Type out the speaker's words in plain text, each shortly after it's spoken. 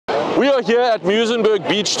We are here at Muizenberg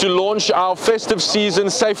Beach to launch our festive season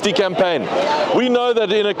safety campaign. We know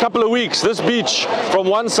that in a couple of weeks, this beach from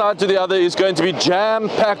one side to the other is going to be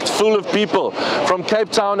jam-packed full of people from Cape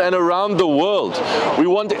Town and around the world. We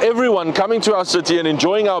want everyone coming to our city and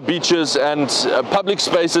enjoying our beaches and public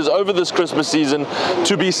spaces over this Christmas season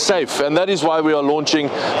to be safe, and that is why we are launching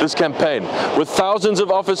this campaign. With thousands of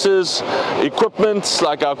officers, equipment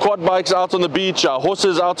like our quad bikes out on the beach, our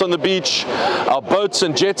horses out on the beach, our boats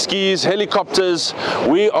and jet skis, helicopters,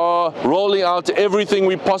 we are rolling out everything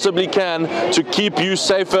we possibly can to keep you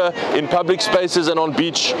safer in public spaces and on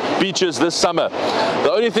beaches this summer.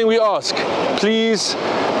 The only thing we ask, please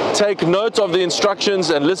take note of the instructions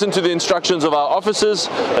and listen to the instructions of our officers.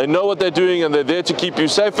 They know what they're doing and they're there to keep you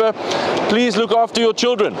safer. Please look after your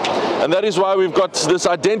children, and that is why we've got this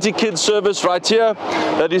Identikidz service right here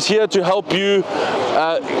that is here to help you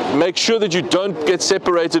make sure that you don't get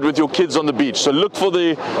separated with your kids on the beach. So look for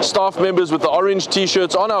the staff members with the orange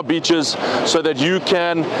t-shirts on our beaches so that you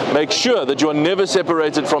can make sure that you are never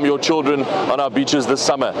separated from your children on our beaches this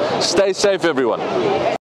summer. Stay safe, everyone.